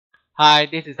Hi,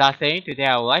 this is Asen. Today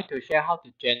I would like to share how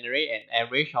to generate an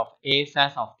average of A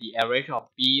sets of the average of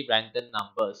B random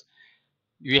numbers.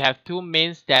 We have two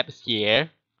main steps here.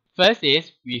 First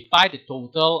is we find the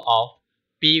total of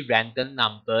B random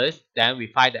numbers, then we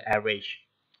find the average.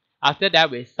 After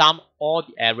that, we sum all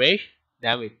the average,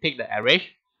 then we take the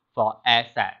average for A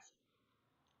sets.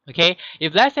 Okay,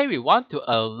 if let's say we want to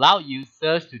allow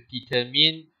users to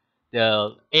determine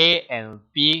the A and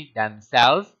B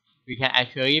themselves, we can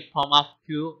actually prompt up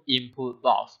two input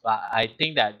box, but I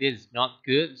think that this is not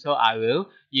good, so I will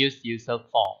use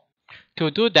UserForm.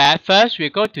 To do that, first we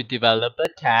go to Developer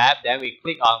tab, then we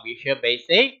click on Visual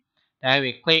Basic, then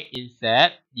we click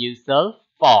Insert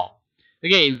UserForm.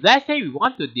 Okay, if let's say we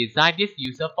want to design this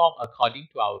user form according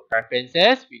to our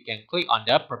preferences, we can click on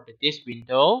the Properties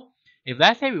window. If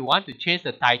let's say we want to change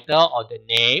the title or the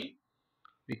name,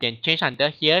 we can change under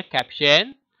here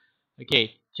caption.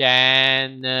 Okay,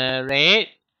 generate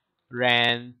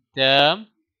random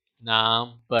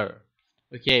number.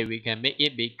 Okay, we can make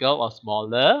it bigger or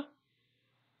smaller.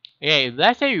 Okay, if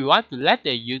let's say we want to let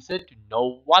the user to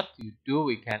know what to do,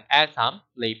 we can add some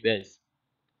labels.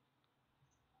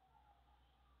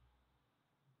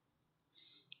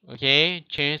 Okay,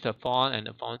 change the font and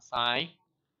the font size.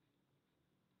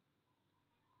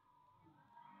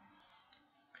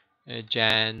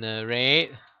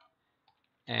 Generate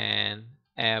an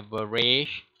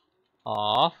average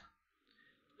of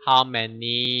how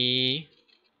many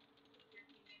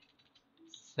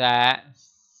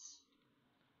sets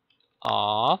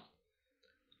of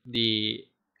the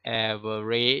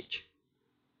average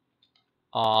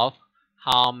of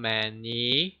how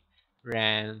many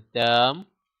random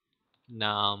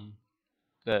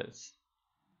numbers.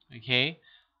 Okay,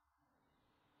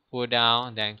 pull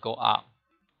down then go up.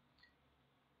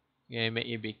 Okay, make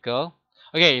it bigger.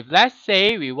 Okay, if let's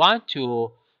say we want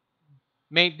to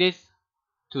make this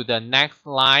to the next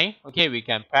line, okay, we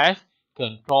can press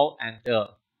Control Enter.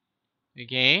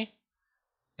 Okay,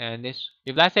 and this,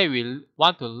 if let's say we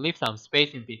want to leave some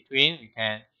space in between, we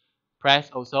can press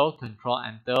also Control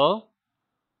Enter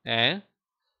and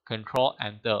Control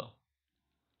Enter.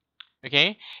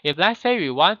 Okay, if let's say we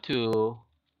want to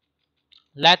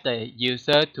let the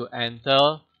user to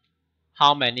enter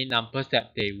how many numbers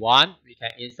that they want, we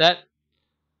can insert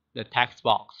the text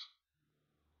box.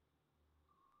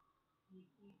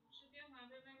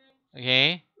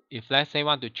 Okay, if let's say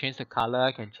want to change the color,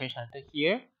 I can change under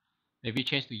here. Maybe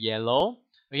change to yellow.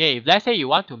 Okay, if let's say you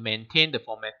want to maintain the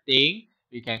formatting,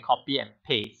 we can copy and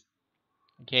paste.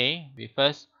 Okay, we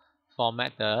first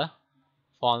format the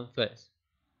font first.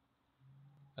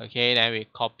 Okay, then we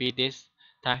copy this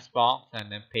text box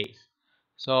and then paste.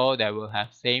 So that will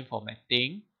have same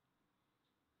formatting.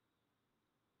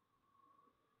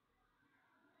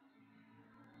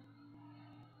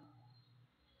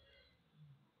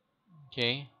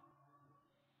 Okay,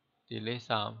 delete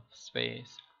some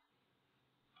space.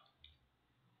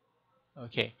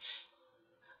 Okay.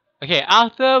 Okay,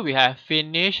 after we have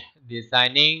finished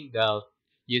designing the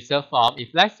user form,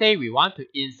 if let's say we want to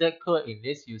insert code in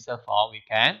this user form, we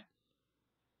can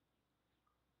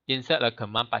insert a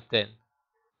command button.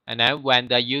 And then when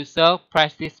the user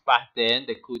press this button,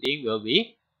 the coding will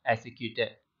be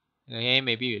executed. Okay,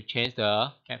 maybe we change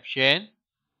the caption.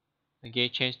 Okay,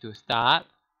 change to start.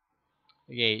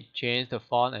 Okay, change the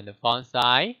font and the font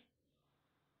size.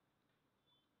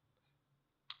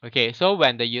 Okay, so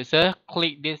when the user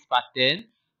click this button,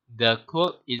 the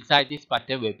code inside this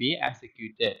button will be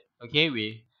executed. Okay,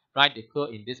 we write the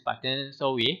code in this button,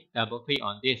 so we double click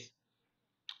on this.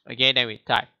 Okay, then we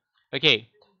type. Okay,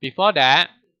 before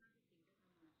that,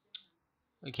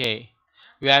 okay,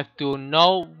 we have to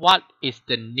know what is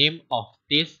the name of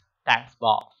this text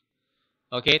box.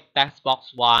 Okay, text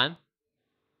box 1,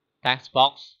 text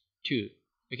box 2.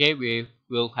 Okay, we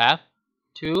will have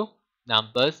two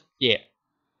numbers here.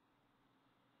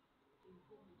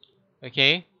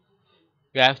 Okay,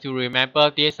 we have to remember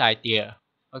this idea.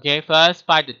 Okay, first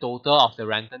find the total of the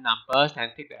random numbers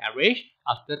and take the average.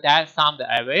 After that, sum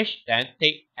the average, then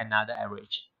take another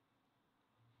average.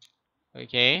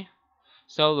 Okay,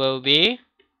 so will be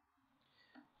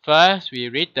first we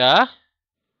read the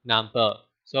number.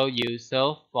 So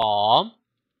user form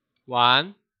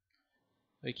 1,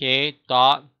 okay,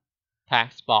 dot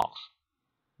text box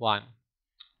 1,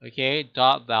 okay,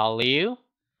 dot value.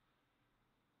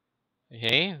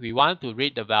 Okay, we want to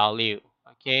read the value.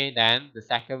 Okay, then the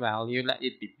second value, let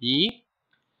it be B.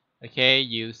 Okay,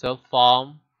 user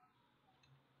form.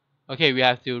 Okay, we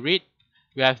have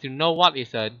to know what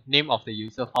is the name of the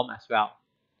user form as well.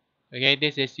 Okay,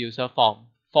 this is user form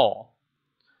 4.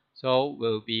 So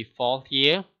will be 4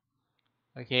 here.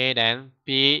 Okay, then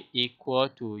P equal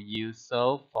to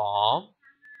UserForm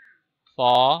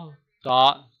for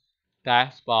dot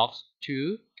TextBox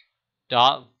 2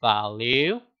 dot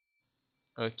value.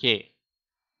 Okay.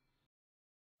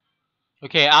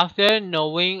 Okay, after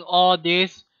knowing all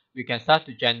this, we can start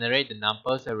to generate the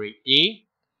numbers already.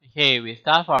 Okay, we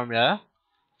start from the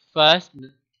first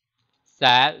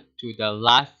set to the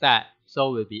last set.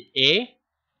 So will be A.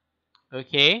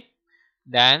 Okay,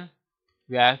 then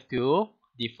we have to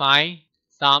define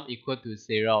sum equal to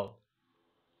 0.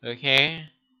 Okay,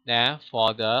 then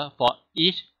for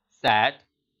each set,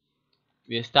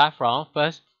 we start from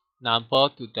first number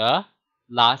to the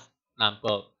last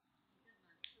number.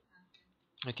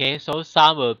 Okay, so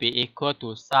sum will be equal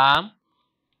to sum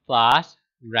plus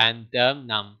random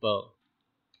number.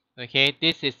 Okay,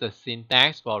 this is the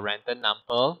syntax for random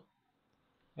number.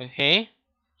 Okay,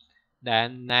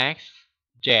 then next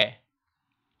J.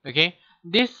 Okay,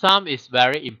 this sum is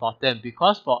very important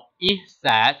because for each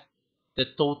set, the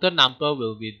total number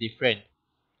will be different.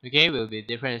 Okay, will be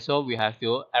different. So we have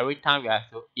to, every time we have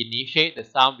to initiate the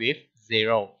sum with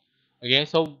 0. Okay,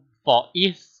 so for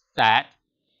each set,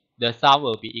 the sum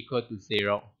will be equal to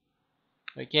 0.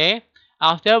 Okay,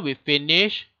 after we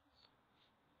finish,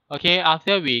 okay,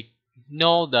 after we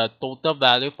know the total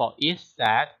value for each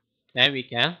set, then we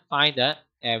can find the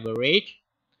average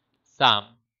sum.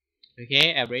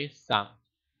 Okay, average sum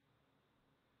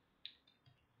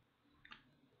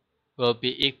will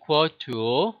be equal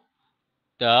to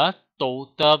the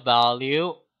total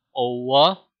value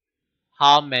over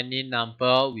how many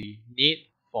number we need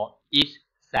for each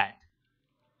set.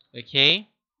 Okay,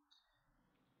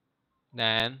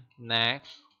 then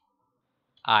next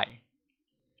I.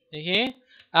 Okay,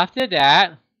 after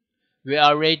that, we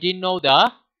already know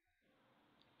the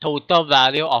total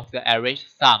value of the average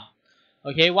sum.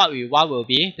 Okay, what we want will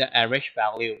be the average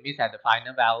value, means that the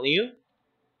final value.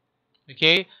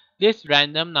 Okay, this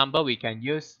random number we can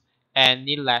use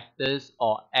any letters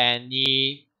or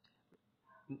any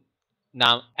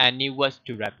words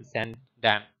to represent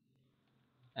them.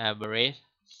 Average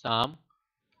sum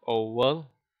over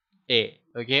A.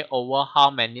 Okay, over how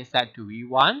many sets do we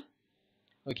want?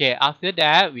 Okay, after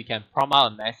that we can prompt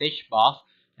out a message box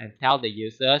and tell the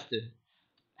users the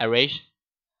average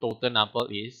total number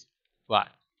is what.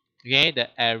 Okay, the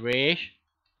average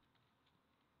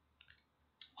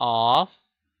of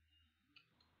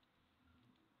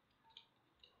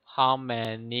how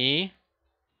many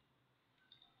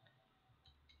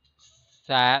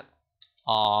set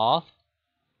of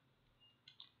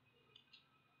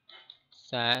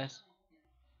sets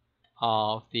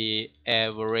of the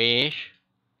average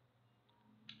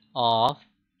of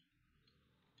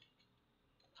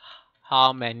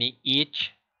how many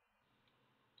each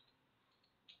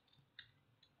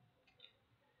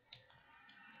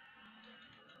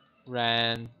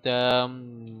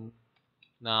random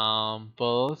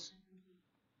numbers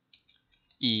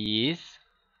is.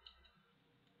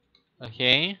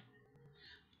 Okay,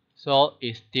 so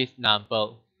is this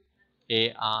number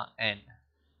ARN.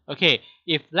 Okay,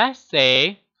 if let's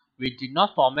say we did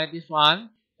not format this one,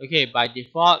 okay, by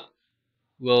default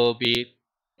will be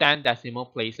 10 decimal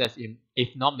places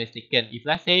if not mistaken. If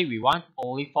let's say we want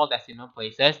only 4 decimal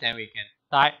places, then we can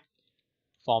type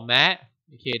format.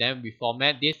 Okay, then we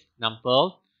format this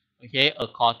number, okay,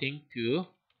 according to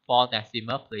 4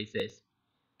 decimal places.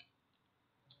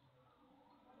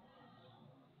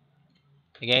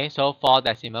 Okay, so 4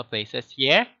 decimal places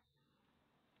here.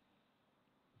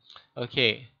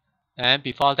 Okay, and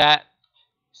before that,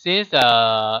 since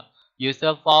the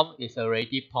user form is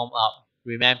already pumped up,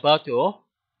 remember to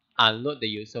unload the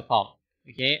user form.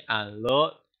 Okay,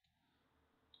 unload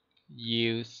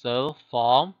user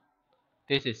form.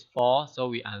 This is 4, so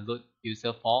we unload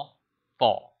user form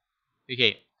 4.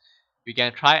 Okay, we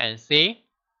can try and see.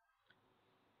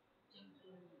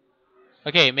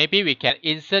 Okay, maybe we can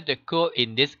insert the code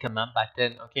in this command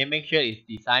button. Okay, make sure it's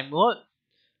design mode.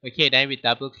 Okay, then we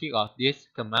double click on this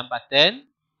command button.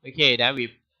 Okay, then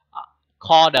we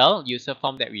call the user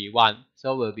form that we want.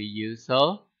 So will be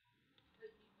user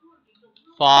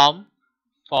form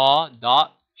for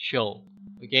dot show.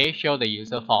 Okay, show the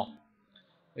user form.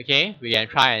 Okay, we can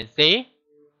try and see.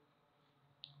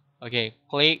 Okay,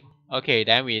 click. Okay,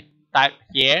 then we type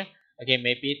here. Okay,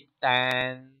 maybe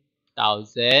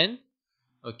 10,000.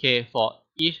 Okay, for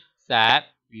each set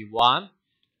we want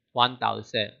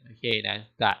 1,000. Okay, then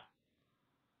start.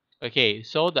 Okay,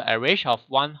 so the average of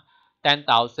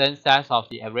 10,000 sets of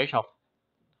the average of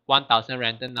 1,000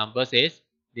 random numbers is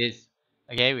this.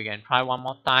 Okay, we can try one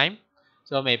more time.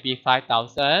 So maybe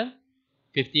 5,000,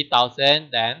 50,000,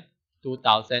 then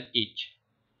 2,000 each.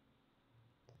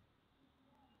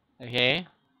 Okay.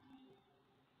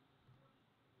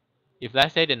 If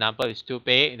let's say the number is too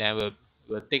big, then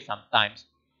we'll take some time.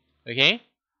 Okay.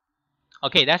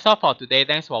 Okay, that's all for today.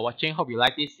 Thanks for watching. Hope you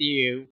like this. See you.